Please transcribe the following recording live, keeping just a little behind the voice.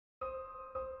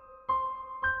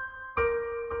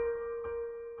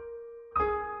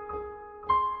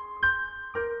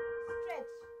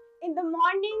in the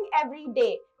morning every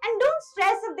day. And don't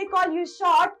stress if they call you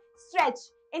short. Stretch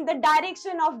in the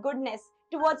direction of goodness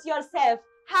towards yourself.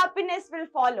 Happiness will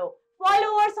follow.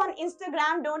 Followers on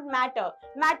Instagram don't matter.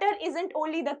 Matter isn't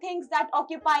only the things that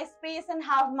occupy space and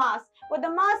have mass. What the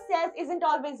mass says isn't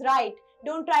always right.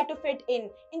 Don't try to fit in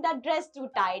that dress too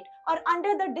tight or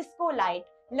under the disco light.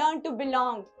 Learn to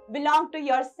belong. Belong to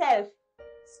yourself.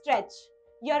 Stretch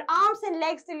your arms and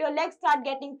legs till your legs start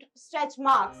getting stretch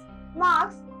marks.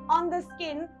 Marks on the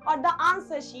skin or the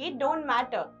answer sheet don't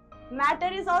matter.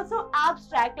 Matter is also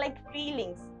abstract like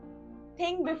feelings.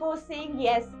 Think before saying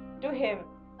yes to him.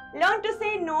 Learn to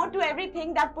say no to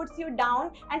everything that puts you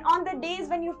down, and on the days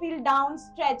when you feel down,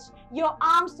 stretch your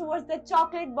arms towards the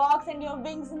chocolate box and your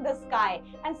wings in the sky.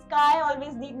 And sky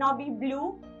always need not be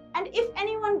blue. And if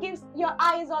anyone gives your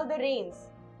eyes all the reins,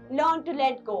 learn to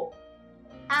let go.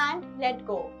 And let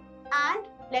go. And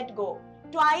let go.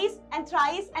 Twice and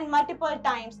thrice and multiple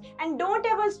times. And don't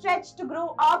ever stretch to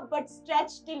grow up, but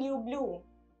stretch till you bloom.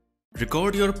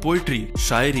 Record your poetry,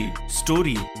 shairi,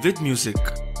 story with music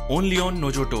only on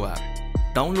Nojoto app.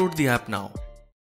 Download the app now.